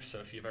drinks. So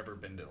if you've ever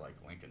been to like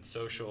Lincoln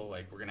Social,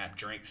 like we're gonna have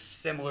drinks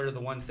similar to the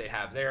ones they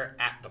have there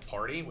at the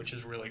party, which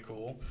is really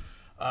cool.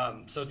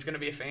 So it's gonna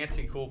be a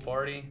fancy, cool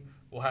party.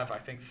 We'll have, I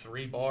think,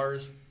 3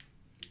 bars.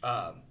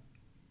 We're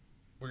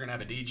gonna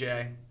have a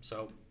DJ.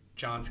 So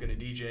John's gonna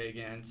DJ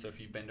again. So if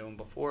you've been to him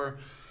before,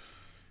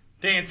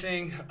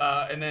 dancing,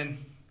 and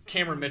then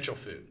Cameron Mitchell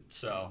food.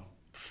 So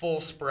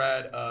full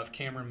spread of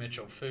Cameron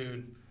Mitchell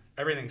food.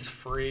 Everything's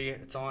free.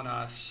 It's on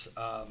us.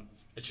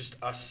 It's just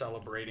us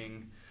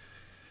celebrating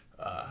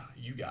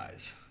you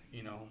guys,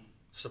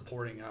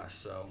 supporting us.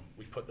 So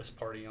we put this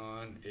party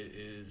on.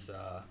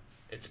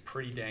 It's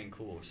pretty dang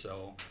cool.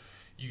 So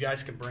you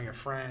guys can bring a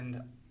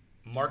friend.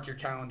 Mark your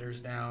calendars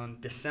down.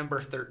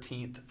 December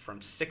 13th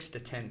from 6 to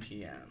 10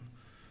 p.m.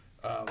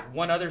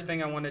 One other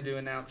thing I wanted to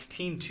announce,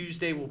 Team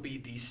Tuesday will be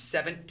the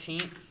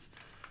 17th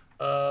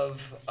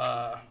of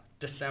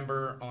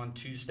December on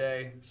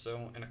Tuesday,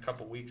 so in a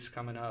couple weeks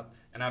coming up,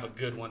 and I have a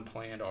good one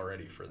planned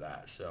already for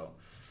that. So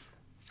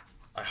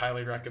I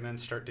highly recommend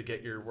start to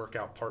get your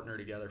workout partner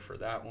together for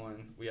that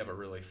one. We have a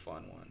really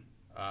fun one.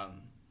 I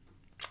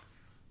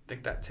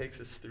think that takes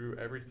us through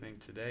everything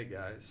today,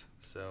 guys.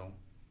 So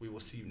we will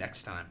see you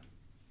next time.